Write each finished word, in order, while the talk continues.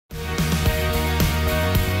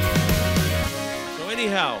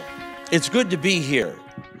Anyhow, it's good to be here.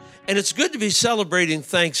 And it's good to be celebrating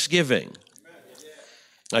Thanksgiving.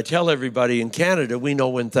 I tell everybody in Canada, we know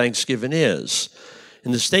when Thanksgiving is.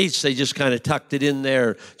 In the States, they just kind of tucked it in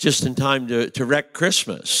there just in time to wreck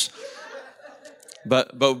Christmas.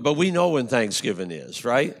 But we know when Thanksgiving is,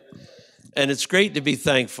 right? And it's great to be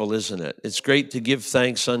thankful, isn't it? It's great to give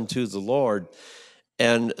thanks unto the Lord.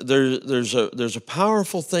 And there's a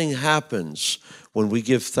powerful thing happens when we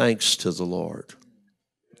give thanks to the Lord.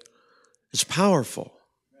 It's powerful.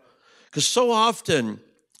 Because so often,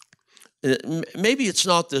 maybe it's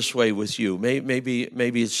not this way with you. Maybe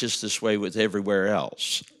it's just this way with everywhere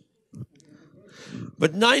else.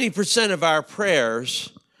 But 90% of our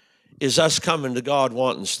prayers is us coming to God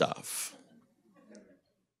wanting stuff.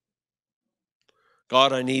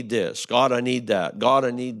 God, I need this. God, I need that. God,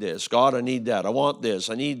 I need this. God, I need that. I want this.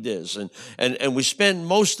 I need this. And we spend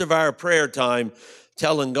most of our prayer time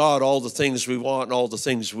telling God all the things we want and all the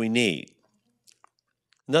things we need.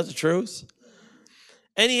 Isn't that the truth?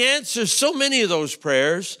 And he answers so many of those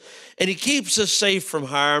prayers, and he keeps us safe from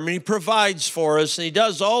harm, and he provides for us, and he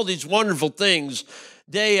does all these wonderful things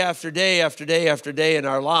day after day after day after day in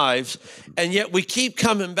our lives, and yet we keep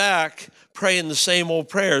coming back praying the same old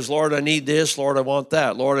prayers. Lord, I need this. Lord, I want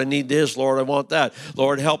that. Lord, I need this. Lord, I want that.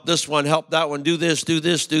 Lord, help this one, help that one. Do this, do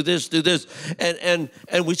this, do this, do this. And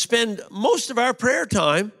we spend most of our prayer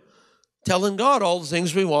time telling God all the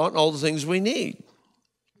things we want and all the things we need.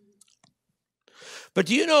 But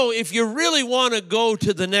do you know, if you really want to go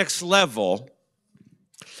to the next level,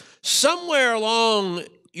 somewhere along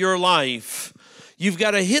your life, you've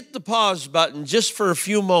got to hit the pause button just for a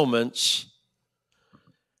few moments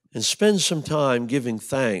and spend some time giving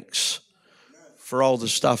thanks for all the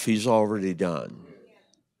stuff he's already done.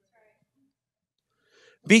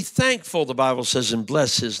 Be thankful, the Bible says, and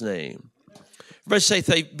bless his name. Everybody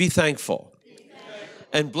say, be thankful.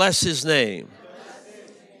 And bless his name.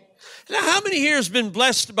 Now, how many here has been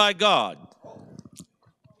blessed by God?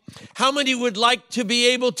 How many would like to be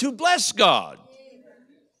able to bless God?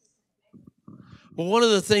 Well, one of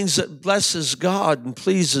the things that blesses God and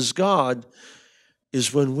pleases God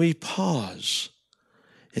is when we pause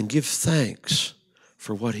and give thanks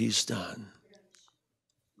for what he's done.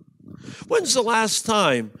 When's the last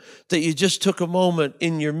time that you just took a moment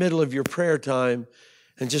in your middle of your prayer time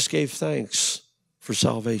and just gave thanks for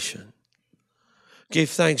salvation? Gave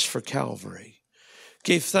thanks for Calvary.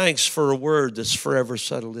 Gave thanks for a word that's forever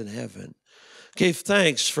settled in heaven. Gave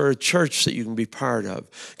thanks for a church that you can be part of.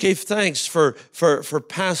 Gave thanks for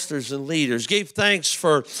pastors and leaders. Gave thanks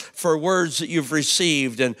for words that you've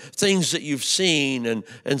received and things that you've seen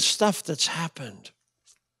and stuff that's happened.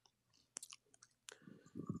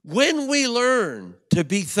 When we learn to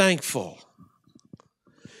be thankful,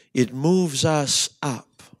 it moves us up.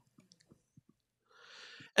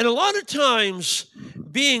 And a lot of times,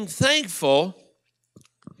 being thankful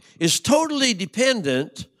is totally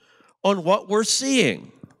dependent on what we're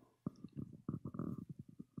seeing.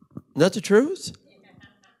 Isn't that the truth?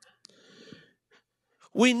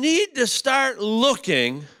 We need to start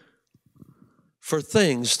looking for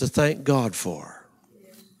things to thank God for.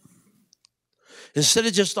 Instead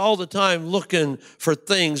of just all the time looking for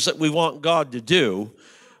things that we want God to do,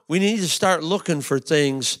 we need to start looking for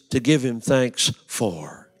things to give him thanks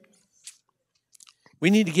for. We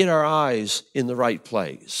need to get our eyes in the right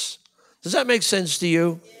place. Does that make sense to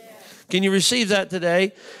you? Can you receive that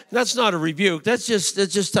today? That's not a rebuke. That's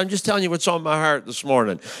just I'm just telling you what's on my heart this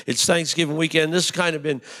morning. It's Thanksgiving weekend. This has kind of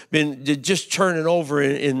been just churning over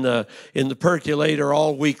in the percolator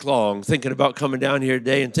all week long, thinking about coming down here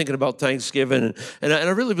today and thinking about Thanksgiving. And I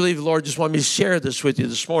really believe the Lord just wanted me to share this with you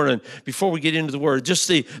this morning before we get into the Word. Just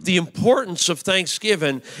the importance of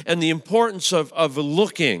Thanksgiving and the importance of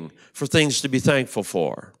looking for things to be thankful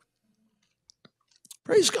for.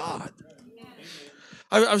 Praise God.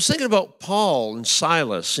 I was thinking about Paul and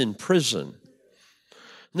Silas in prison.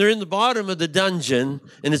 And they're in the bottom of the dungeon,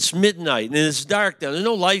 and it's midnight, and it's dark down. There's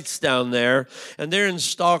no lights down there, and they're in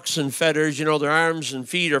stocks and fetters. You know, their arms and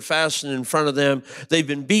feet are fastened in front of them. They've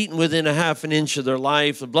been beaten within a half an inch of their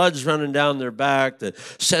life. The blood's running down their back. The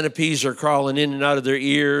centipedes are crawling in and out of their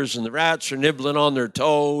ears, and the rats are nibbling on their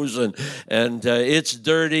toes, and it's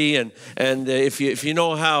dirty. And if you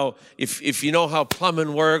know how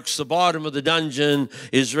plumbing works, the bottom of the dungeon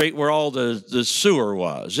is right where all the sewer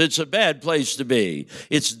was. It's a bad place to be.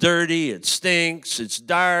 It's dirty, it stinks, it's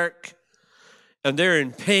dark, and they're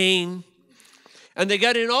in pain. And they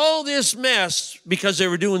got in all this mess because they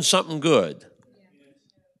were doing something good.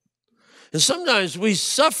 And sometimes we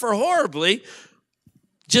suffer horribly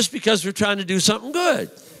just because we're trying to do something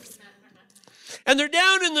good. And they're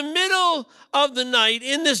down in the middle of the night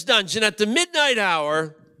in this dungeon at the midnight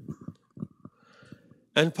hour.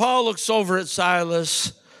 And Paul looks over at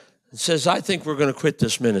Silas and says, I think we're going to quit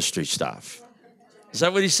this ministry stuff. Is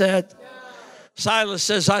that what he said? Silas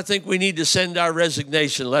says, I think we need to send our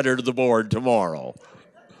resignation letter to the board tomorrow.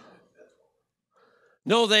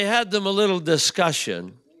 No, they had them a little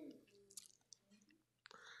discussion.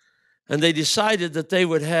 And they decided that they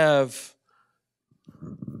would have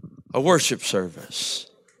a worship service.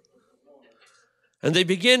 And they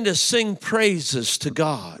began to sing praises to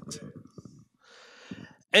God.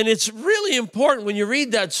 And it's really important when you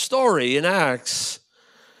read that story in Acts,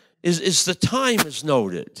 is the time is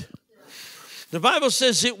noted. The Bible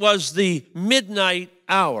says it was the midnight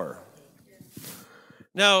hour.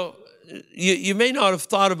 Now, you may not have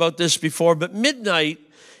thought about this before, but midnight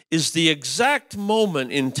is the exact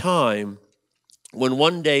moment in time when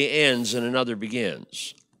one day ends and another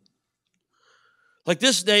begins. Like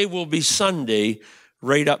this day will be Sunday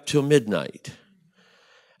right up till midnight.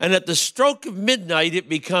 And at the stroke of midnight, it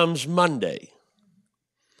becomes Monday.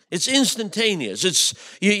 It's instantaneous.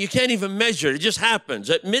 You can't even measure it. It just happens.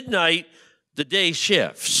 At midnight, the day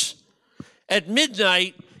shifts. At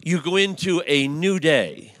midnight, you go into a new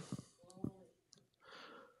day.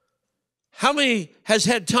 How many has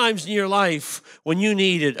had times in your life when you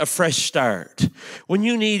needed a fresh start, when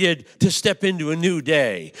you needed to step into a new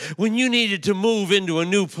day, when you needed to move into a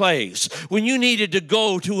new place, when you needed to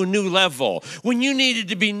go to a new level, when you needed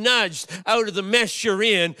to be nudged out of the mess you're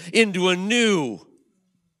in into a new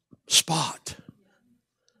spot?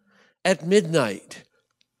 At midnight,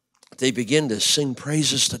 they begin to sing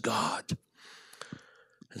praises to God.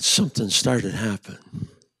 And something started happening.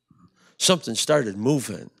 Something started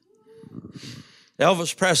moving.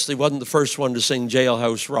 Elvis Presley wasn't the first one to sing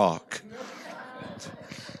Jailhouse Rock.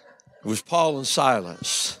 It was Paul and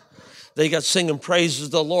Silas. They got singing praises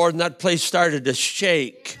to the Lord, and that place started to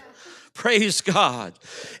shake. Praise God.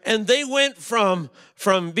 And they went from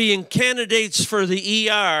being candidates for the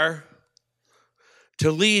ER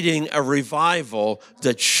to leading a revival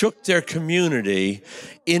that shook their community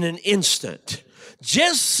in an instant.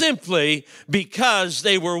 Just simply because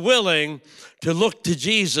they were willing to look to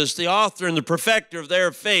Jesus, the author and the perfecter of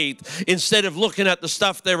their faith, instead of looking at the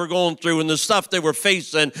stuff they were going through and the stuff they were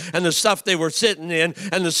facing and the stuff they were sitting in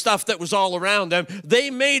and the stuff that was all around them.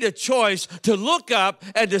 They made a choice to look up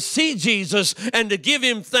and to see Jesus and to give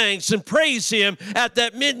him thanks and praise him at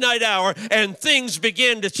that midnight hour, and things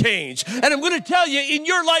began to change. And I'm going to tell you, in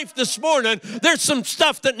your life this morning, there's some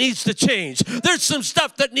stuff that needs to change. There's some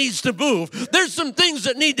stuff that needs to move. There's some things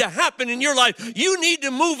that need to happen in your life. You need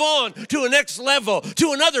to move on to a next level,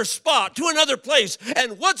 to another spot, to another place.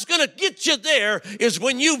 And what's going to get you there is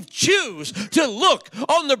when you choose to look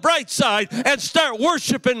on the bright side and start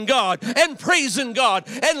worshiping God and praising God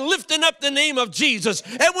and lifting up the name of Jesus.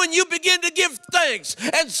 And when you begin to give thanks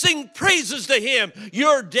and sing praises to him,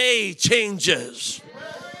 your day changes.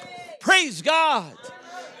 Praise God.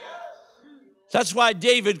 That's why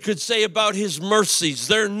David could say about his mercies,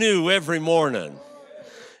 they're new every morning.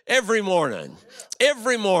 Every morning.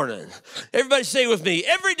 Every morning. Everybody say with me,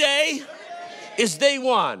 every day is day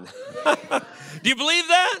one. Do you believe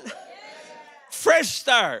that? Fresh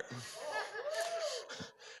start.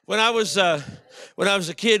 When I was a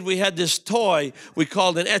kid, we had this toy we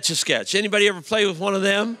called an Etch-a-Sketch. Anybody ever play with one of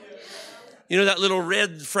them? You know, that little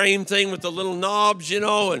red frame thing with the little knobs, you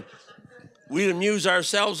know, and we'd amuse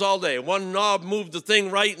ourselves all day. One knob moved the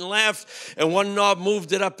thing right and left, and one knob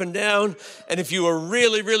moved it up and down. And if you were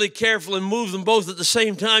really, really careful and moved them both at the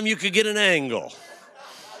same time, you could get an angle.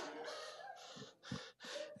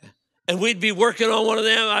 And we'd be working on one of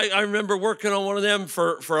them. I remember working on one of them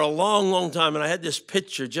for a long, long time, and I had this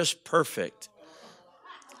picture just perfect.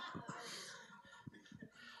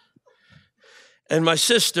 And my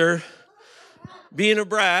sister, being a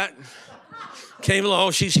brat, came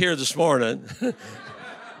along. She's here this morning.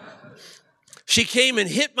 She came and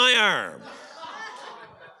hit my arm.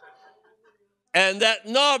 And that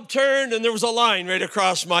knob turned, and there was a line right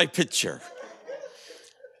across my picture.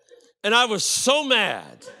 And I was so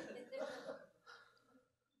mad.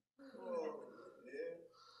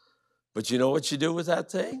 But you know what you do with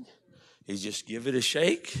that thing? You just give it a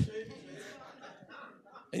shake,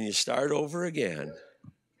 and you start over again.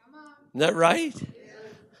 Isn't that right?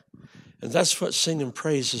 And that's what singing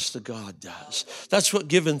praises to God does. That's what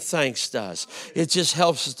giving thanks does. It just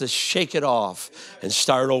helps us to shake it off and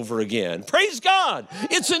start over again. Praise God.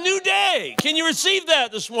 It's a new day. Can you receive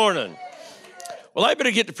that this morning? Well, I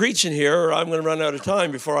better get to preaching here, or I'm going to run out of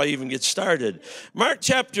time before I even get started. Mark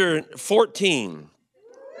chapter 14.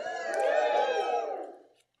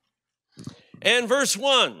 And verse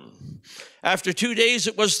 1, after 2 days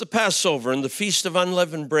it was the Passover and the feast of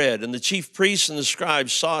unleavened bread, and the chief priests and the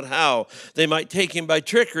scribes sought how they might take him by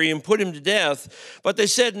trickery and put him to death. But they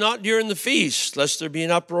said, not during the feast, lest there be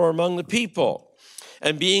an uproar among the people.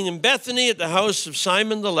 And being in Bethany at the house of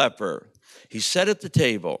Simon the leper, he sat at the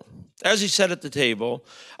table. As he sat at the table,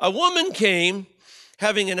 a woman came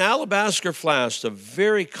having an alabaster flask of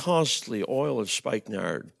very costly oil of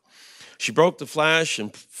spikenard. She broke the flask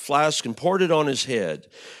and poured it on his head.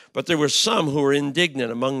 But there were some who were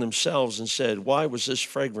indignant among themselves and said, why was this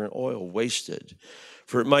fragrant oil wasted?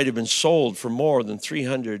 For it might have been sold for more than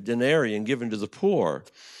 300 denarii and given to the poor.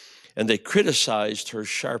 And they criticized her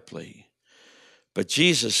sharply. But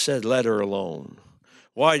Jesus said, let her alone.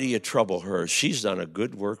 Why do you trouble her? She's done a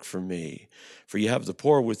good work for me. For you have the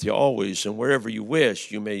poor with you always, and wherever you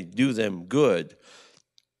wish, you may do them good.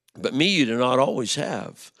 But me you do not always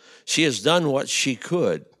have. She has done what she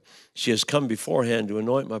could. She has come beforehand to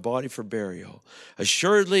anoint my body for burial.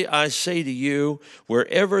 Assuredly, I say to you,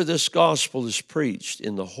 wherever this gospel is preached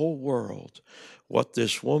in the whole world, what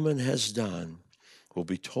this woman has done will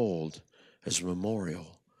be told as a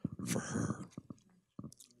memorial for her.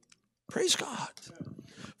 Praise God.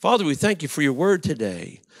 Father, we thank you for your word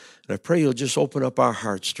today. And I pray you'll just open up our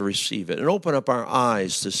hearts to receive it and open up our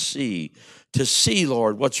eyes to see,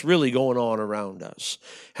 Lord, what's really going on around us.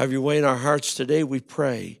 Have your way in our hearts today, we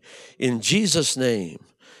pray. In Jesus' name.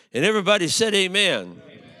 And everybody said amen.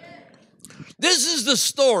 Amen. This is the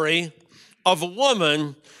story of a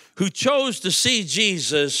woman who chose to see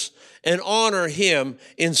Jesus and honor him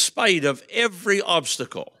in spite of every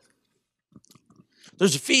obstacle.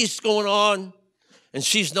 There's a feast going on, and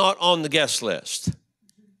she's not on the guest list.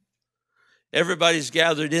 Everybody's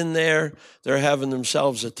gathered in there. They're having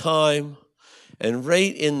themselves a time. And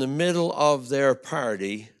right in the middle of their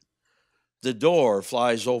party, the door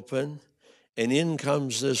flies open, and in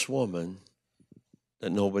comes this woman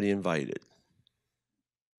that nobody invited.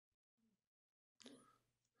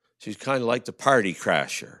 She's kind of like the party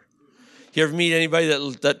crasher. You ever meet anybody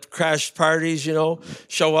that crashed parties,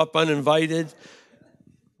 show up uninvited,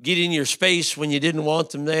 get in your space when you didn't want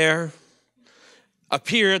them there,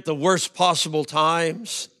 appear at the worst possible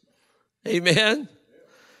times? Amen?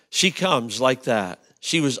 She comes like that.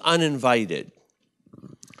 She was uninvited.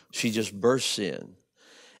 She just bursts in.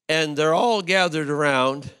 And they're all gathered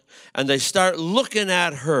around, and they start looking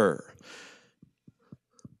at her.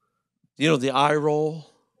 The eye roll?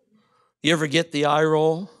 You ever get the eye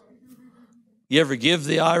roll? You ever give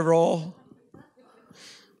the eye roll?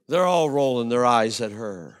 They're all rolling their eyes at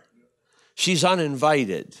her. She's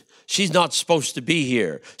uninvited. She's not supposed to be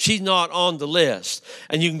here. She's not on the list.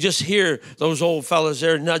 And you can just hear those old fellas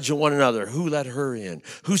there nudging one another. Who let her in?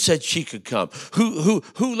 Who said she could come? Who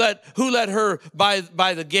let her by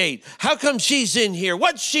the gate? How come she's in here?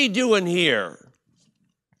 What's she doing here?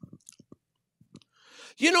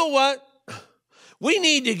 You know what? We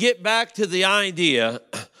need to get back to the idea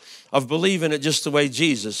of believing it just the way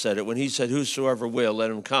Jesus said it when he said, whosoever will, let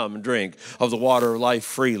him come and drink of the water of life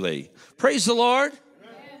freely. Praise the Lord.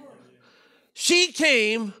 She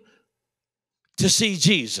came to see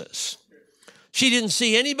Jesus. She didn't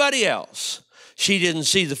see anybody else. She didn't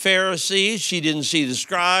see the Pharisees. She didn't see the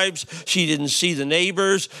scribes. She didn't see the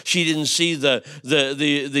neighbors. She didn't see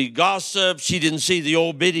the gossip. She didn't see the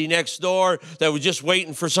old biddy next door that was just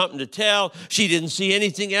waiting for something to tell. She didn't see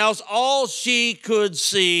anything else. All she could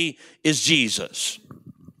see is Jesus.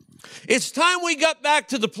 It's time we got back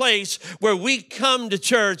to the place where we come to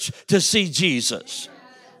church to see Jesus.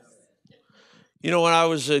 When I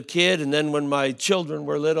was a kid, and then when my children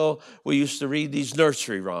were little, we used to read these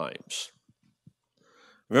nursery rhymes.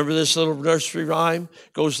 Remember this little nursery rhyme?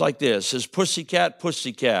 It goes like this. It says, pussycat,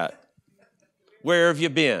 pussycat, where have you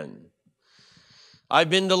been? I've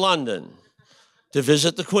been to London to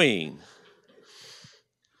visit the Queen.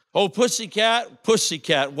 Oh, pussycat,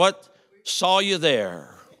 pussycat, what saw you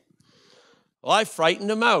there? Well, I frightened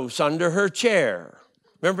a mouse under her chair.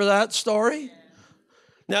 Remember that story?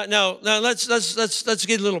 Now let's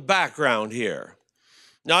get a little background here.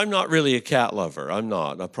 Now, I'm not really a cat lover. I'm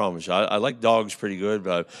not, I promise you. I like dogs pretty good,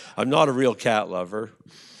 but I'm not a real cat lover.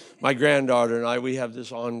 My granddaughter and I, we have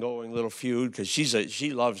this ongoing little feud because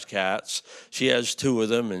she loves cats. She has 2 of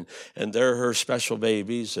them, and they're her special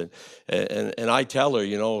babies. And I tell her,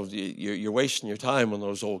 you're wasting your time on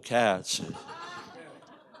those old cats.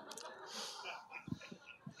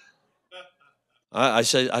 I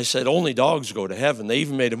said, only dogs go to heaven. They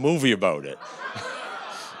even made a movie about it.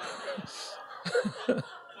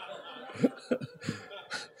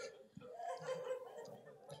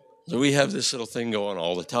 So we have this little thing going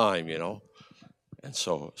all the time, And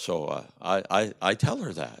And I tell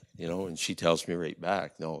her that, and she tells me right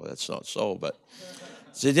back, no, that's not so. But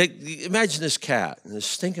imagine this cat, this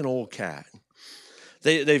stinking old cat.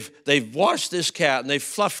 They've washed this cat and they've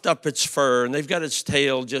fluffed up its fur and they've got its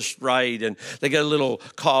tail just right and they got a little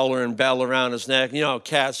collar and bell around its neck. You know,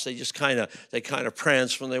 cats, they kind of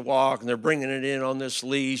prance when they walk, and they're bringing it in on this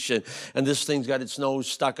leash, and this thing's got its nose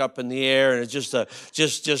stuck up in the air, and it's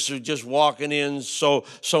just walking in so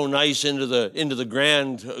nice into the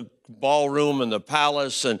grand ballroom and the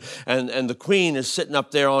palace, and the queen is sitting up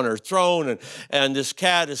there on her throne, and this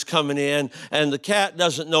cat is coming in, and the cat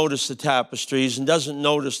doesn't notice the tapestries and doesn't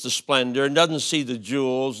notice the splendor and doesn't see the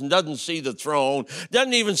jewels and doesn't see the throne,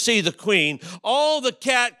 doesn't even see the queen. All the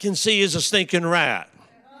cat can see is a stinking rat.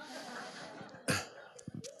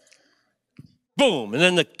 Boom, and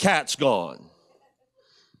then the cat's gone.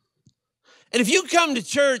 And if you come to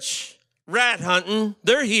church rat hunting,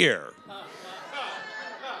 they're here.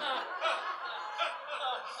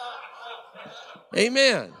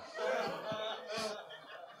 Amen.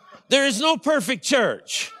 There is no perfect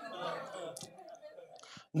church.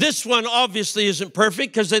 This one obviously isn't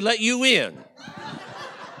perfect because they let you in.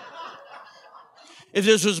 If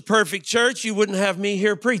this was a perfect church, you wouldn't have me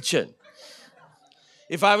here preaching.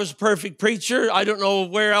 If I was a perfect preacher, I don't know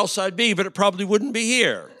where else I'd be, but it probably wouldn't be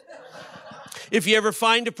here. If you ever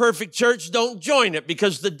find a perfect church, don't join it,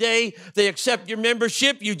 because the day they accept your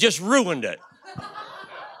membership, you just ruined it.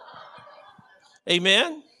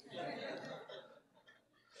 Amen?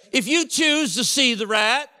 If you choose to see the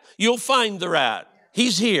rat, you'll find the rat.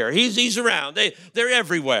 He's here. He's around. They're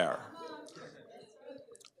everywhere.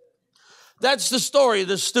 That's the story of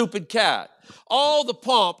this stupid cat. All the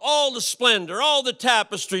pomp, all the splendor, all the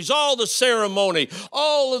tapestries, all the ceremony,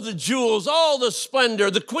 all of the jewels, all the splendor,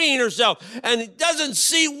 the queen herself, and he doesn't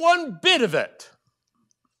see one bit of it.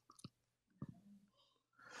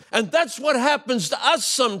 And that's what happens to us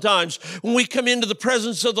sometimes when we come into the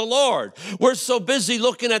presence of the Lord. We're so busy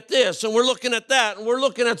looking at this, and we're looking at that, and we're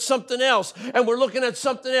looking at something else, and we're looking at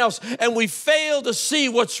something else, and we fail to see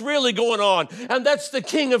what's really going on. And that's the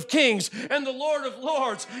King of Kings and the Lord of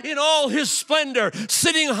Lords in all his splendor,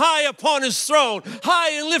 sitting high upon his throne,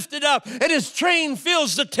 high and lifted up, and his train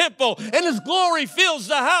fills the temple, and his glory fills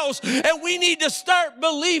the house. And we need to start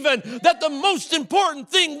believing that the most important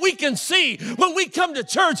thing we can see when we come to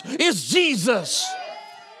church is Jesus.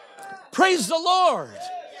 Praise the Lord.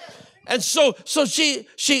 And so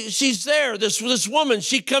she's there, this woman,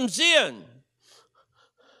 she comes in.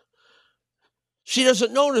 She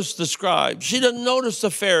doesn't notice the scribes. She doesn't notice the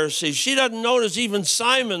Pharisees. She doesn't notice even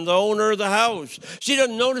Simon, the owner of the house. She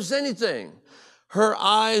doesn't notice anything. Her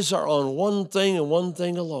eyes are on one thing and one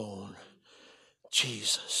thing alone.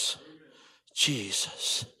 Jesus,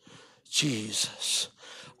 Jesus, Jesus.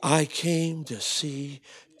 I came to see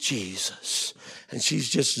Jesus. And she's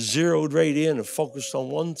just zeroed right in and focused on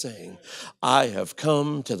one thing. I have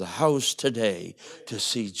come to the house today to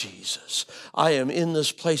see Jesus. I am in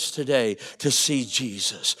this place today to see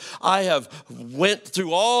Jesus. I have went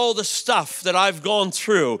through all the stuff that I've gone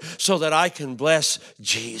through so that I can bless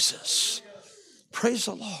Jesus. Praise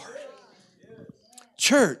the Lord.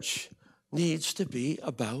 Church needs to be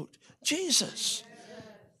about Jesus.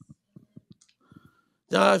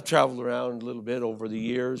 Now, I've traveled around a little bit over the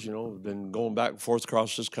years, I've been going back and forth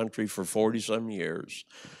across this country for 40-some years.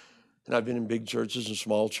 And I've been in big churches and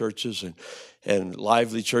small churches and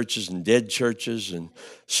lively churches and dead churches, and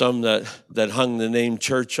some that hung the name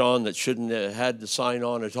church on that shouldn't have had the sign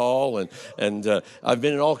on at all. And I've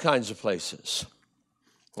been in all kinds of places.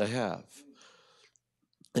 I have.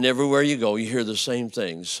 And everywhere you go, you hear the same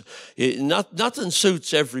things. Nothing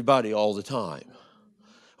suits everybody all the time.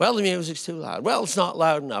 Well, the music's too loud. Well, it's not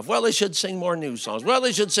loud enough. Well, they should sing more new songs. Well,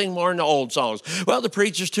 they should sing more old songs. Well, the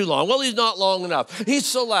preacher's too long. Well, he's not long enough. He's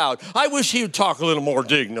so loud. I wish he would talk a little more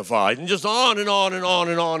dignified. And just on and on and on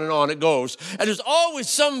and on and on it goes. And there's always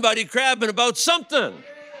somebody crabbing about something.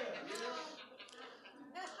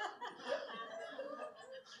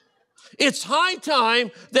 It's high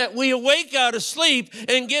time that we awake out of sleep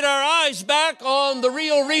and get our eyes back on the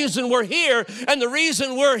real reason we're here. And the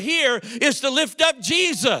reason we're here is to lift up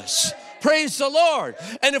Jesus. Praise the Lord.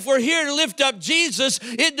 And if we're here to lift up Jesus,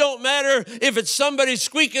 it don't matter if it's somebody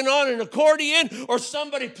squeaking on an accordion or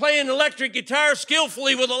somebody playing electric guitar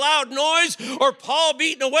skillfully with a loud noise, or Paul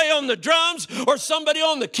beating away on the drums, or somebody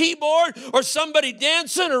on the keyboard, or somebody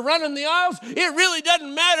dancing or running the aisles. It really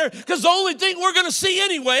doesn't matter, because the only thing we're going to see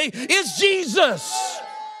anyway is Jesus.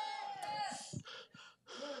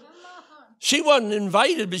 She wasn't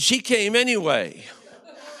invited, but she came anyway.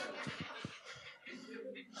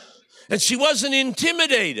 And she wasn't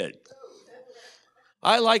intimidated.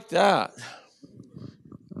 I like that.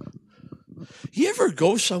 You ever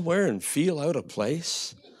go somewhere and feel out of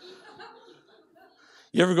place?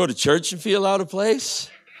 You ever go to church and feel out of place?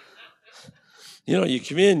 You know, you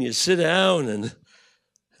come in, you sit down, and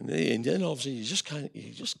then all of a sudden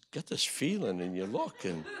you just get this feeling, and you look,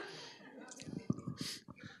 and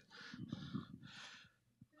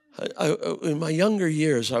in my younger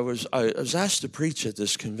years, I was asked to preach at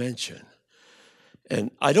this convention.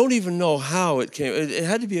 And I don't even know how it came. It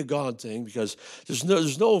had to be a God thing because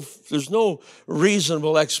there's no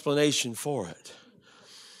reasonable explanation for it.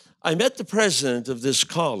 I met the president of this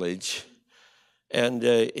college, and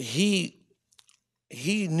he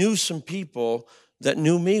knew some people that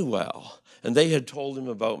knew me well, and they had told him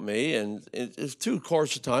about me. And through the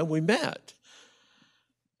course of time, we met.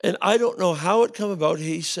 And I don't know how it come about.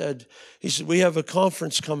 He said we have a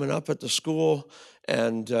conference coming up at the school,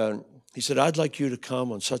 and he said, I'd like you to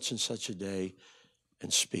come on such and such a day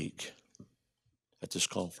and speak at this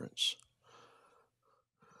conference.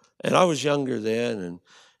 And I was younger then,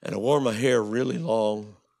 and I wore my hair really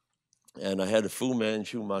long, and I had a Fu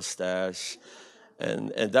Manchu mustache.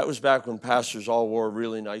 And that was back when pastors all wore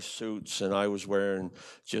really nice suits, and I was wearing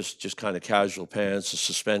just kind of casual pants and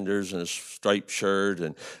suspenders and a striped shirt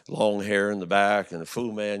and long hair in the back and a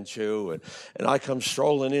Fu Manchu. And I come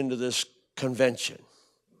strolling into this convention.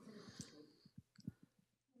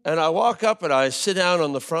 And I walk up and I sit down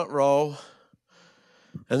on the front row,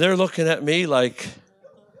 and they're looking at me like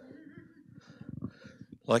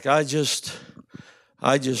I just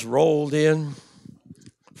rolled in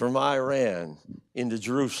from Iran into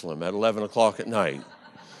Jerusalem at 11 o'clock at night.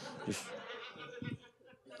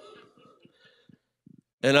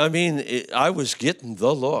 And I mean, I was getting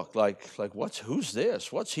the look like who's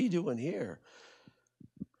this? What's he doing here?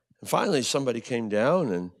 And finally somebody came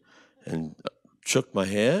down and shook my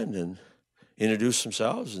hand and introduced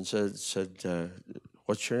themselves and said,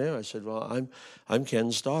 what's your name? I said, well, I'm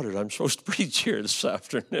Ken Stoddard. I'm supposed to preach here this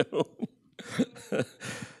afternoon.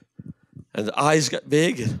 And the eyes got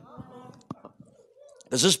big.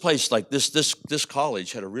 Because this place, like this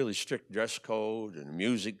college had a really strict dress code and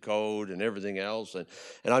music code and everything else. And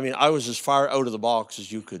I mean, I was as far out of the box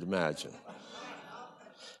as you could imagine.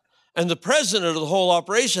 And the president of the whole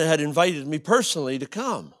operation had invited me personally to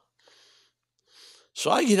come. So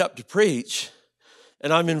I get up to preach,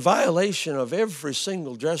 and I'm in violation of every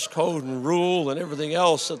single dress code and rule and everything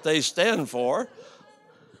else that they stand for.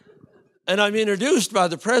 And I'm introduced by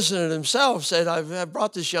the president himself, said, I've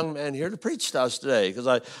brought this young man here to preach to us today because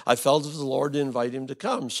I felt that the Lord to invite him to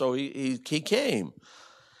come. So he came.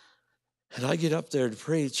 And I get up there to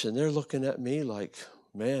preach, and they're looking at me like,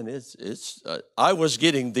 man, I was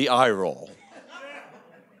getting the eye roll.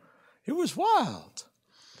 It was wild.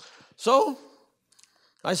 So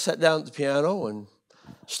I sat down at the piano and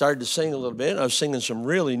started to sing a little bit. I was singing some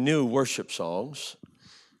really new worship songs,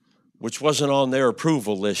 which wasn't on their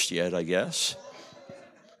approval list yet, I guess.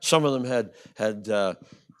 Some of them had a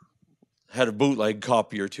bootleg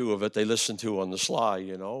copy or two of it they listened to on the sly,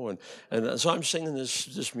 you know. And so I'm singing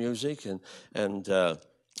this music, and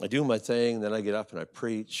I do my thing, then I get up and I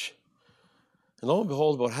preach. And lo and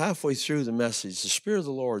behold, about halfway through the message, the Spirit of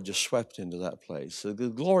the Lord just swept into that place. The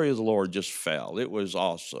glory of the Lord just fell. It was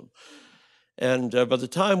awesome. And by the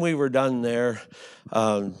time we were done there,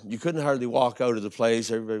 you couldn't hardly walk out of the place.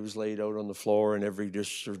 Everybody was laid out on the floor in every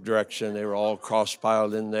direction. They were all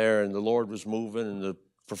cross-piled in there, and the Lord was moving, and the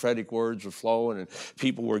prophetic words were flowing, and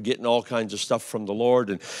people were getting all kinds of stuff from the Lord,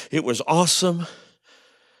 and it was awesome.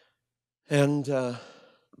 And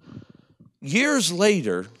years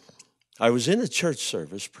later, I was in a church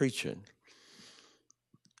service preaching,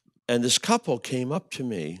 and this couple came up to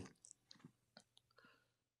me,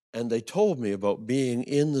 and they told me about being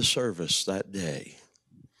in the service that day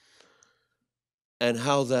and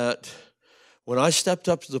how that when I stepped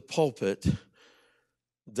up to the pulpit,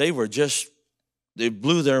 they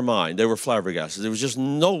blew their mind. They were flabbergasted. There was just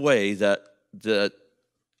no way that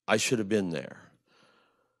I should have been there.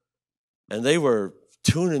 And they were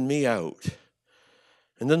tuning me out.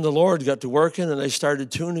 And then the Lord got to working, and they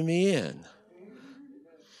started tuning me in.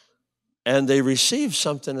 And they received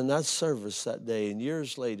something in that service that day, and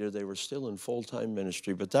years later, they were still in full-time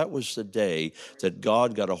ministry. But that was the day that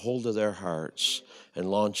God got a hold of their hearts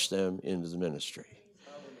and launched them into the ministry.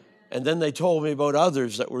 And then they told me about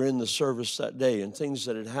others that were in the service that day and things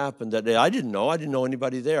that had happened that day. I didn't know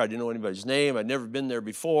anybody there. I didn't know anybody's name. I'd never been there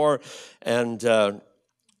before, and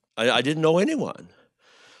I didn't know anyone.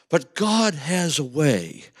 But God has a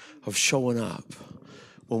way of showing up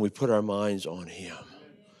when we put our minds on Him.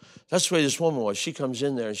 That's the way this woman was. She comes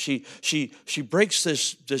in there and she breaks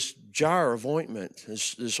this jar of ointment,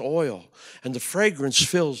 this oil, and the fragrance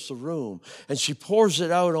fills the room. And she pours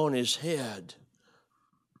it out on his head.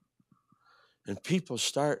 And people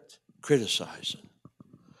start criticizing.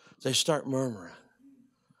 They start murmuring.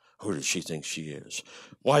 Who does she think she is?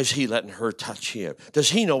 Why is he letting her touch him?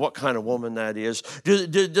 Does he know what kind of woman that is?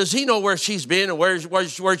 Does he know where she's been and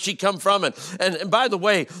where she come from? And by the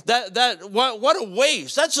way, what a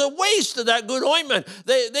waste. That's a waste of that good ointment.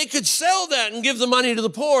 They could sell that and give the money to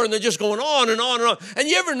the poor, and they're just going on and on and on. And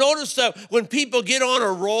you ever notice that when people get on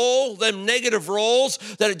a roll, them negative rolls,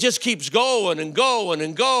 that it just keeps going and going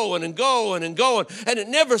and going and going and going, and it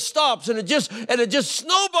never stops, and it just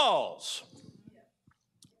snowballs.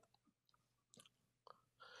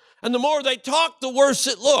 And the more they talk, the worse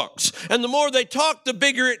it looks. And the more they talk, the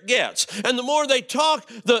bigger it gets. And the more they talk,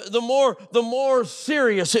 the more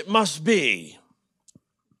serious it must be.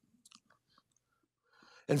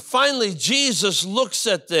 And finally, Jesus looks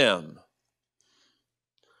at them.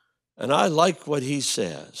 And I like what he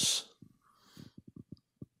says.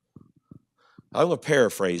 I'm going to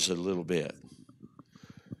paraphrase it a little bit.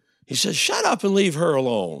 He says, shut up and leave her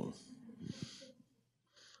alone.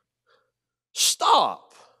 Stop.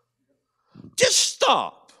 Just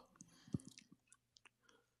stop.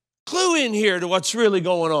 Clue in here to what's really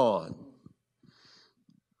going on.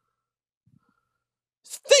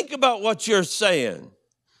 Think about what you're saying.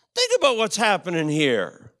 Think about what's happening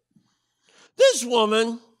here. This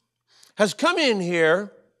woman has come in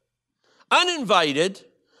here uninvited,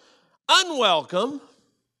 unwelcome,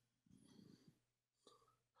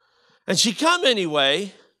 and she come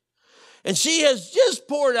anyway. And she has just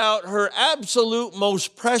poured out her absolute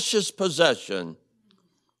most precious possession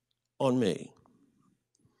on me.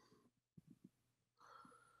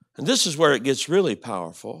 And this is where it gets really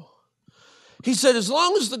powerful. He said, as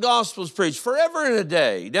long as the gospel is preached, forever and a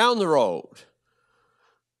day, down the road,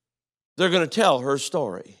 they're going to tell her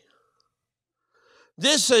story.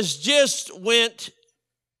 This has just went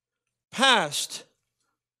past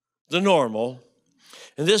the normal.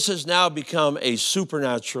 And this has now become a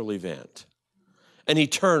supernatural event, an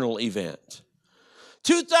eternal event.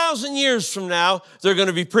 2,000 years from now, they're going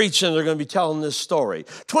to be preaching, they're going to be telling this story.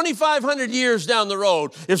 2,500 years down the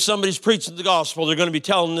road, if somebody's preaching the gospel, they're going to be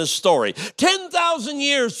telling this story. 10,000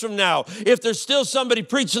 years from now, if there's still somebody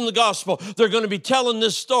preaching the gospel, they're going to be telling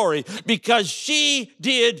this story because she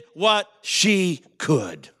did what she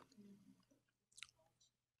could.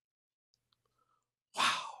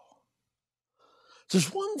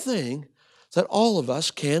 There's one thing that all of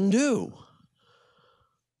us can do.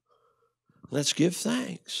 Let's give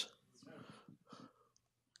thanks.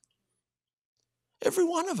 Every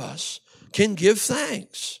one of us can give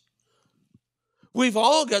thanks. We've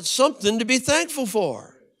all got something to be thankful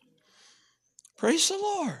for. Praise the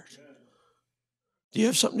Lord. Do you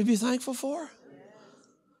have something to be thankful for?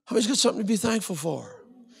 How many's got something to be thankful for?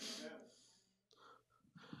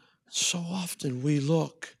 So often we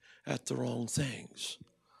look at the wrong things.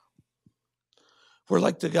 We're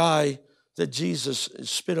like the guy that Jesus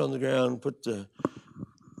spit on the ground, put the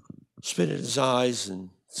spit in his eyes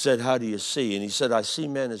and said, how do you see? And he said, I see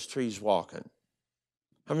men as trees walking.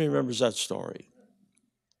 How many remembers that story?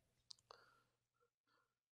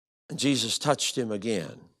 And Jesus touched him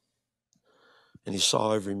again, and he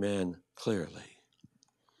saw every man clearly.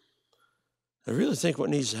 I really think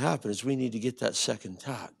what needs to happen is we need to get that second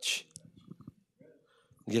touch.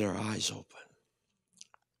 Get our eyes open.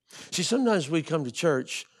 See, sometimes we come to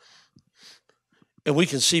church and we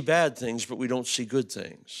can see bad things, but we don't see good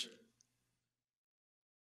things. Is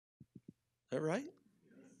that right?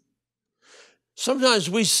 Sometimes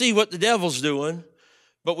we see what the devil's doing,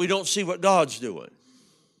 but we don't see what God's doing.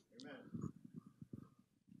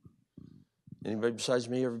 Anybody besides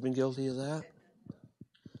me ever been guilty of that?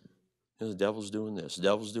 The devil's doing this, the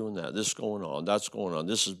devil's doing that, this is going on, that's going on,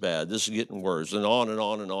 this is bad, this is getting worse, and on and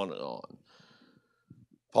on and on and on.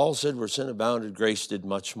 Paul said, where sin abounded, grace did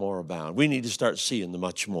much more abound. We need to start seeing the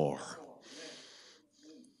much more.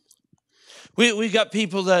 We got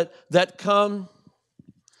people that come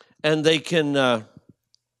and they can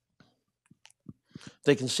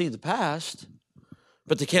see the past,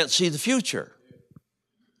 but they can't see the future.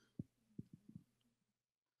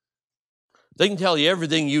 They can tell you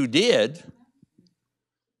everything you did,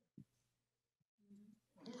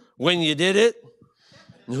 when you did it,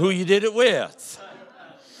 and who you did it with.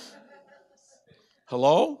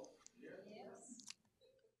 Hello?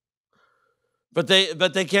 But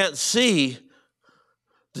they can't see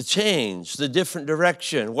the change, the different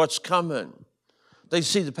direction, what's coming. They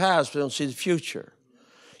see the past, but they don't see the future.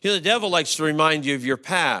 You know, the devil likes to remind you of your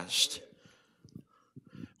past.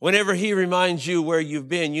 Whenever he reminds you where you've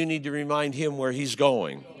been, you need to remind him where he's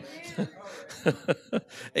going.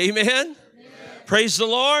 Amen? Praise the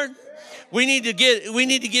Lord. We need to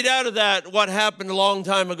get out of that what happened a long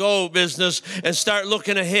time ago business and start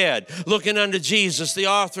looking ahead, looking unto Jesus, the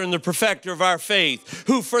author and the perfecter of our faith,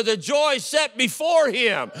 who for the joy set before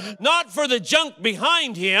him, not for the junk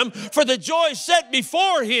behind him, for the joy set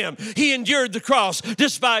before him, he endured the cross,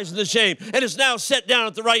 despising the shame, and is now set down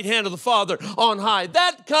at the right hand of the Father on high.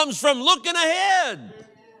 That comes from looking ahead.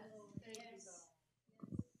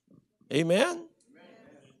 Amen?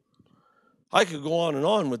 I could go on and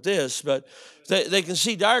on with this, but they can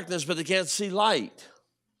see darkness, but they can't see light.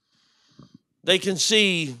 They can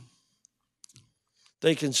see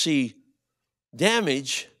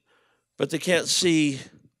damage, but they can't see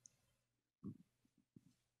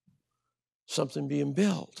something being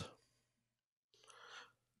built.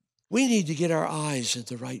 We need to get our eyes in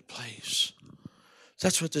the right place.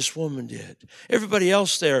 That's what this woman did. Everybody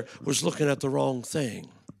else there was looking at the wrong thing.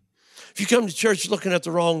 If you come to church looking at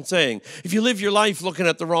the wrong thing, if you live your life looking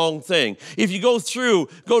at the wrong thing, if you go to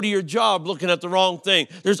your job looking at the wrong thing,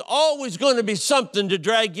 there's always going to be something to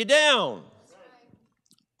drag you down.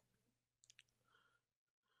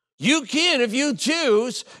 You can, if you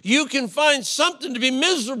choose, you can find something to be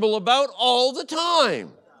miserable about all the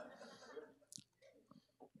time.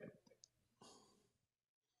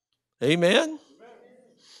 Amen?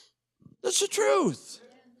 That's the truth.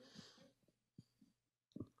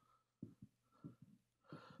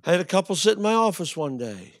 I had a couple sit in my office one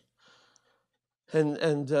day,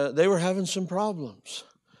 and they were having some problems.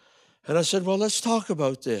 And I said, well, let's talk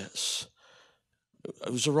about this.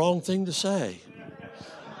 It was the wrong thing to say.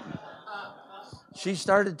 She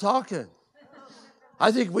started talking.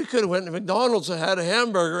 I think we could have went to McDonald's and had a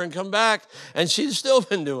hamburger and come back, and she'd still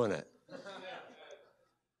been doing it.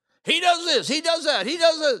 He does this, he does that, he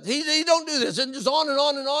does it, he don't do this, and just on and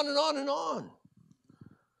on and on and on and on.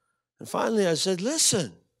 And finally I said,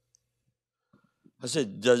 listen. I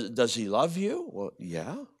said, does he love you? Well,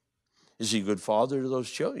 yeah. Is he a good father to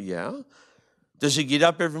those children? Yeah. Does he get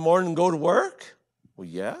up every morning and go to work? Well,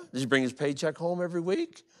 yeah. Does he bring his paycheck home every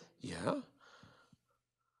week? Yeah.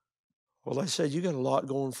 Well, I said, you got a lot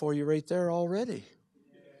going for you right there already.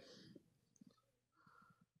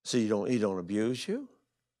 So he don't abuse you.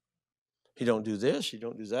 He don't do this, you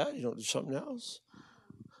don't do that, you don't do something else.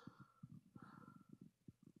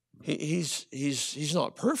 He's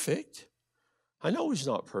not perfect. I know he's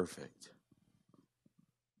not perfect.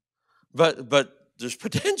 But there's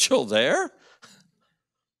potential there.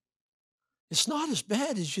 It's not as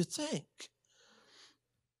bad as you think.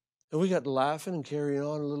 And we got to laughing and carrying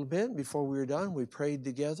on a little bit. Before we were done, we prayed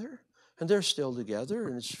together. And they're still together,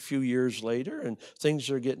 and it's a few years later, and things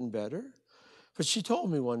are getting better. But she told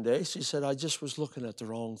me one day, she said, I just was looking at the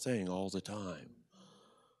wrong thing all the time.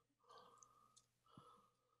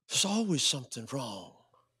 There's always something wrong.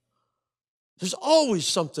 There's always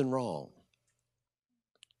something wrong.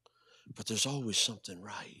 But there's always something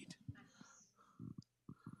right.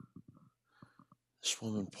 This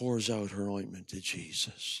woman pours out her ointment to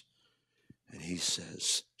Jesus. And he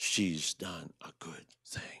says, she's done a good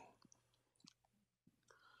thing.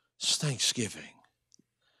 It's Thanksgiving.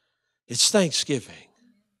 It's Thanksgiving.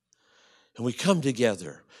 And we come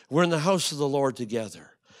together. We're in the house of the Lord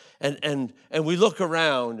together. And we look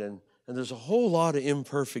around, and there's a whole lot of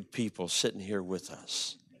imperfect people sitting here with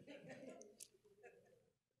us.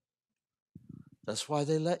 That's why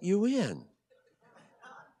they let you in.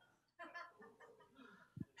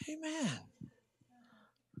 Amen.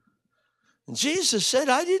 And Jesus said,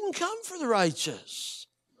 I didn't come for the righteous.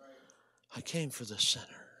 I came for the sinner.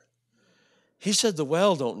 He said, the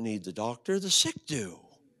well don't need the doctor, the sick do.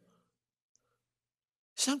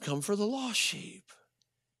 He said, I'm come for the lost sheep.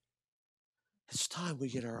 It's time we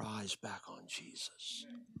get our eyes back on Jesus.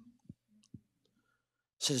 He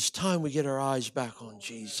said, it's time we get our eyes back on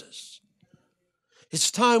Jesus.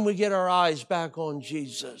 It's time we get our eyes back on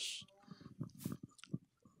Jesus.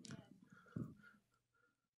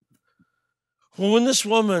 Well, when this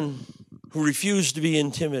woman who refused to be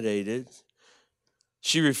intimidated,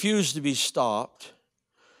 she refused to be stopped,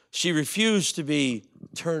 she refused to be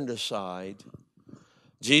turned aside,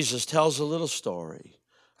 Jesus tells a little story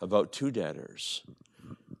about two debtors.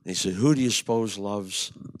 And he said, who do you suppose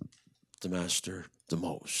loves the master the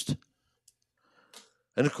most?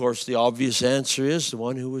 And of course, the obvious answer is the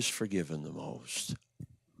one who was forgiven the most.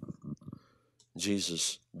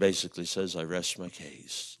 Jesus basically says, I rest my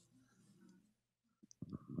case.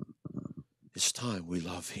 It's time we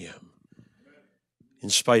love him in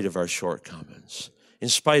spite of our shortcomings, in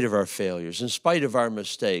spite of our failures, in spite of our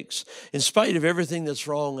mistakes, in spite of everything that's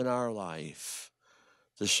wrong in our life,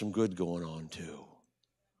 there's some good going on too.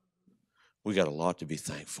 We got a lot to be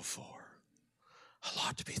thankful for. A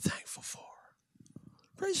lot to be thankful for.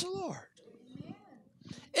 Praise the Lord.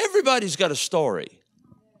 Everybody's got a story.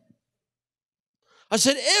 I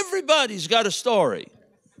said, everybody's got a story.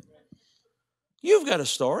 You've got a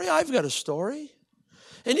story. I've got a story.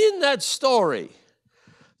 And in that story,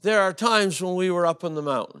 there are times when we were up on the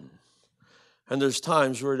mountain. And there's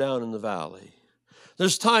times we're down in the valley.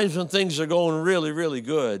 There's times when things are going really, really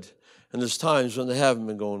good. And there's times when they haven't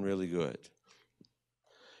been going really good.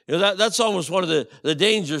 You know, that's almost one of the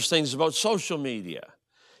dangerous things about social media.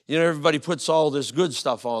 You know, everybody puts all this good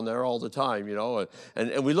stuff on there all the time, you know,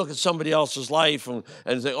 and we look at somebody else's life and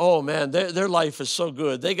think, oh, man, their life is so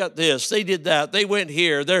good. They got this, they did that, they went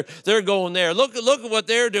here, they're going there. Look at what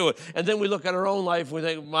they're doing. And then we look at our own life and we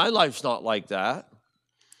think, my life's not like that.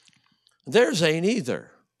 Theirs ain't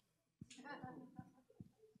either.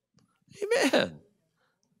 Amen.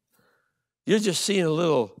 You're just seeing a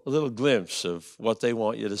little glimpse of what they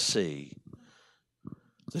want you to see.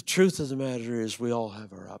 The truth of the matter is we all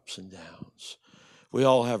have our ups and downs. We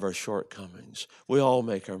all have our shortcomings. We all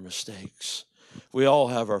make our mistakes. We all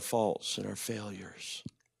have our faults and our failures.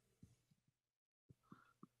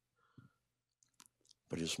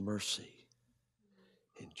 But His mercy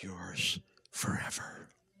endures forever.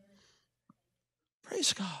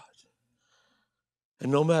 Praise God. And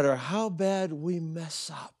no matter how bad we mess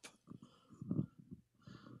up,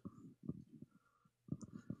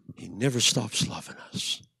 He never stops loving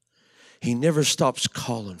us. He never stops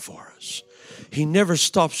calling for us. He never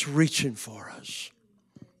stops reaching for us.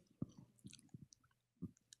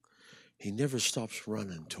 He never stops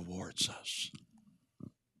running towards us.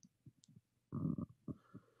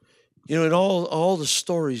 You know, in all the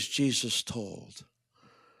stories Jesus told,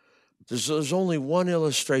 there's only one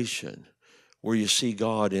illustration where you see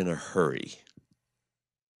God in a hurry.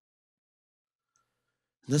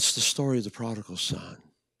 And that's the story of the prodigal son.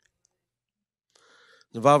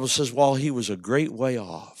 The Bible says, while he was a great way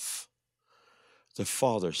off, the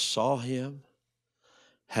Father saw him,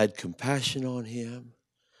 had compassion on him,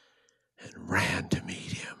 and ran to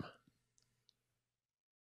meet him.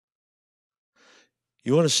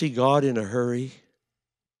 You want to see God in a hurry?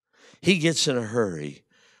 He gets in a hurry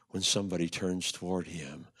when somebody turns toward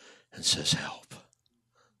him and says, help.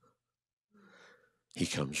 He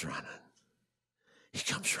comes running. He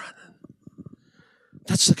comes running.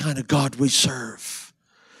 That's the kind of God we serve.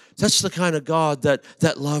 That's the kind of God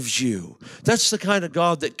that loves you. That's the kind of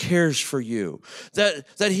God that cares for you. That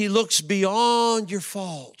He looks beyond your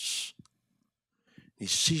faults. He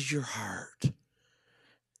sees your heart.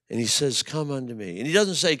 And He says, come unto me. And He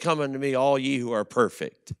doesn't say, come unto me, all ye who are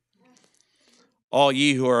perfect. All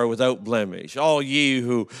ye who are without blemish. All ye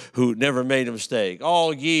who never made a mistake.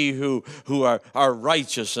 All ye who are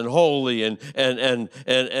righteous and holy and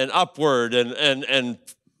upward and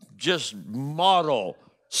just model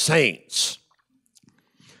saints.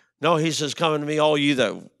 No, He says, come unto me, all you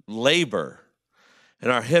that labor and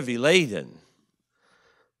are heavy laden.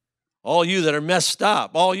 All you that are messed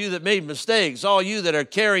up. All you that made mistakes. All you that are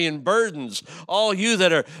carrying burdens. All you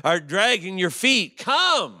that are dragging your feet.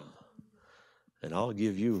 Come, and I'll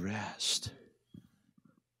give you rest.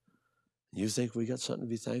 You think we got something to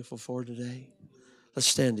be thankful for today? Let's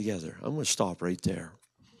stand together. I'm going to stop right there.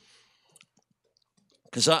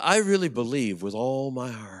 Because I really believe with all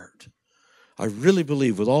my heart, I really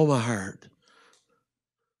believe with all my heart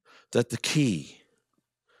that the key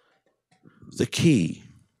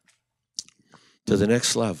to the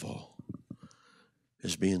next level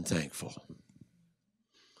is being thankful.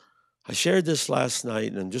 I shared this last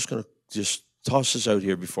night, and I'm just going to toss this out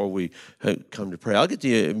here before we come to pray. I'll get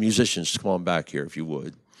the musicians to come on back here if you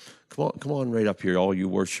would. Come on right up here, all you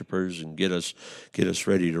worshipers, and get us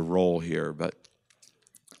ready to roll here. But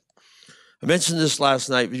I mentioned this last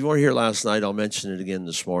night. If you weren't here last night, I'll mention it again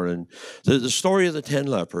this morning. The story of the 10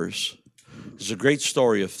 lepers is a great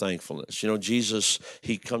story of thankfulness. You know, Jesus,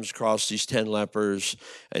 He comes across these 10 lepers,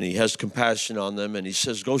 and He has compassion on them, and He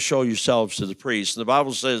says, go show yourselves to the priest. And the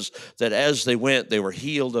Bible says that as they went, they were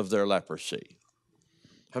healed of their leprosy.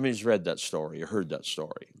 How many's read that story or heard that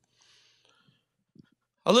story?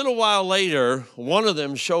 A little while later, one of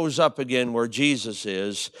them shows up again where Jesus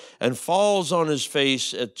is and falls on his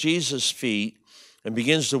face at Jesus' feet and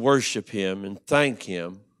begins to worship Him and thank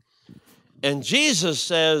Him. And Jesus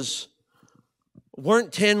says,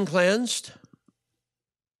 weren't 10 cleansed?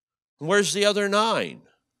 Where's the other 9?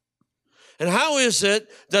 And how is it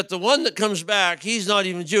that the one that comes back, he's not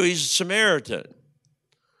even Jew, he's a Samaritan?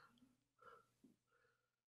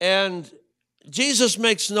 And Jesus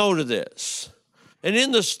makes note of this. And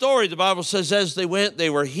in the story, the Bible says, as they went, they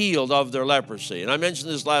were healed of their leprosy. And I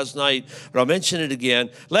mentioned this last night, but I'll mention it again.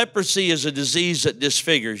 Leprosy is a disease that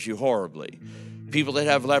disfigures you horribly. People that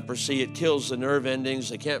have leprosy, it kills the nerve endings.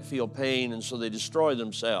 They can't feel pain, and so they destroy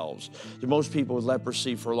themselves. Most people with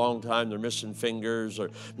leprosy for a long time, they're missing fingers or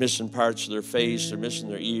missing parts of their face, they're missing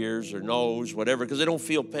their ears or nose, whatever, because they don't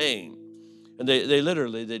feel pain. And they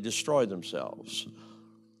literally destroy themselves.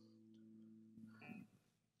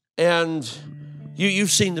 And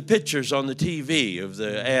you've seen the pictures on the TV of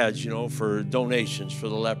the ads, for donations for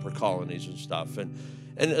the leper colonies and stuff. And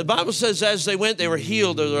the Bible says as they went, they were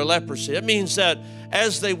healed of their leprosy. That means that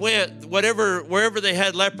as they went, wherever they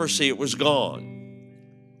had leprosy, it was gone.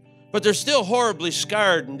 But they're still horribly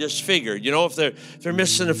scarred and disfigured. If they're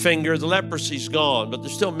missing a finger, the leprosy's gone, but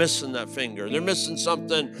they're still missing that finger. They're missing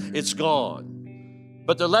something, it's gone.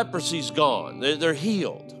 But the leprosy's gone. They're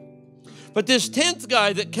healed. But this 10th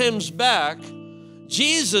guy that comes back,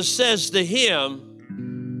 Jesus says to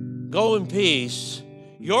him, go in peace,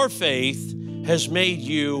 your faith has made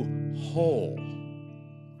you whole.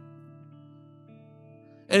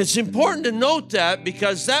 And it's important to note that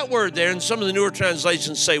because that word there, and some of the newer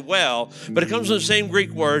translations say well, but it comes from the same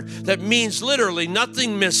Greek word that means literally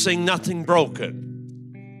nothing missing, nothing broken.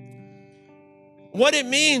 What it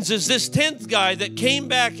means is this 10th guy that came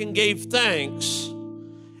back and gave thanks,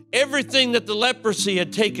 everything that the leprosy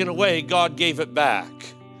had taken away, God gave it back.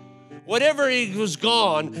 Whatever he was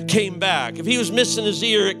gone came back. If he was missing his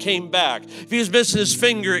ear, it came back. If he was missing his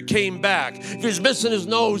finger, it came back. If he was missing his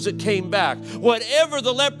nose, it came back. Whatever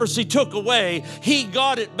the leprosy took away, he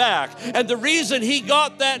got it back. And the reason he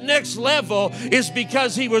got that next level is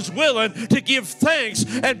because he was willing to give thanks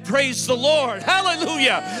and praise the Lord.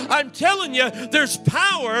 Hallelujah. I'm telling you, there's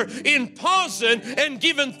power in pausing and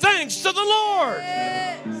giving thanks to the Lord.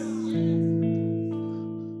 Yes.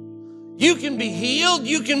 You can be healed,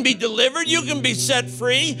 you can be delivered, you can be set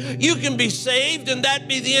free, you can be saved, and that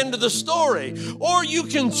be the end of the story. Or you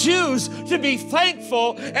can choose to be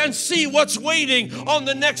thankful and see what's waiting on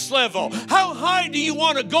the next level. How high do you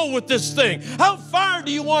want to go with this thing? How far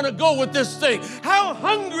do you want to go with this thing? How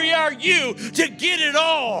hungry are you to get it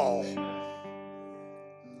all?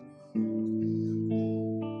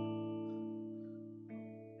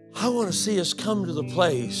 I want to see us come to the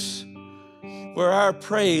place where our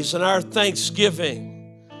praise and our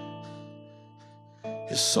thanksgiving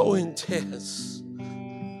is so intense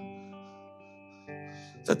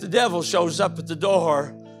that the devil shows up at the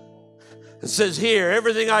door and says, here,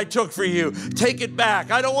 everything I took for you, take it back.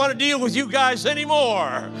 I don't want to deal with you guys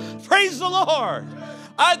anymore. Praise the Lord.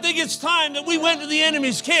 I think it's time that we went to the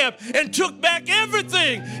enemy's camp and took back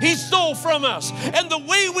everything he stole from us. And the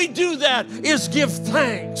way we do that is give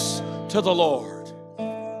thanks to the Lord.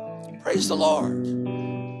 Praise the Lord.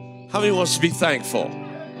 How many wants to be thankful?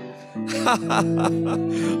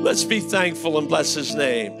 Let's be thankful and bless his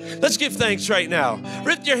name. Let's give thanks right now.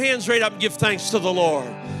 Lift your hands right up and give thanks to the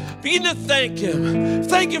Lord. Begin to thank him.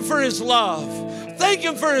 Thank him for his love. Thank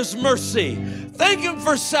him for his mercy. Thank him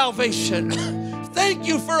for salvation. Thank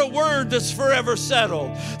you for a word that's forever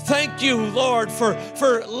settled. Thank you, Lord, for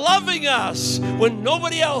loving us when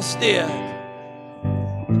nobody else did.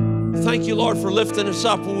 Thank you, Lord, for lifting us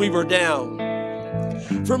up when we were down,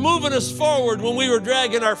 for moving us forward when we were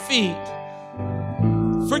dragging our feet,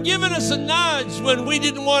 for giving us a nudge when we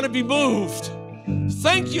didn't want to be moved.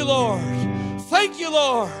 Thank you, Lord. Thank you,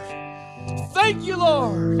 Lord. Thank you,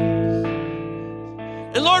 Lord.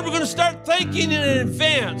 And Lord, we're going to start thanking in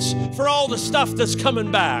advance for all the stuff that's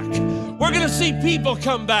coming back. We're going to see people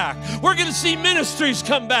come back. We're going to see ministries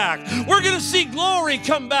come back. We're going to see glory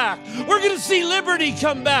come back. We're going to see liberty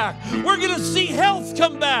come back. We're going to see health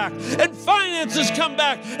come back and finances come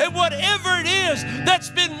back. And whatever it is that's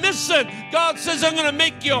been missing, God says, I'm going to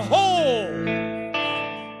make you whole.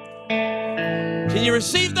 Can you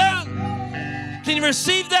receive that? Can you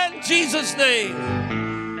receive that in Jesus'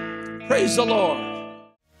 name? Praise the Lord.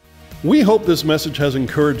 We hope this message has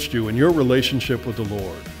encouraged you in your relationship with the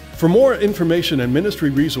Lord. For more information and ministry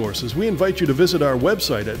resources, we invite you to visit our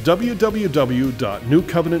website at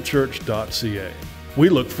www.newcovenantchurch.ca. We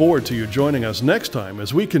look forward to you joining us next time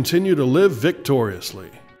as we continue to live victoriously.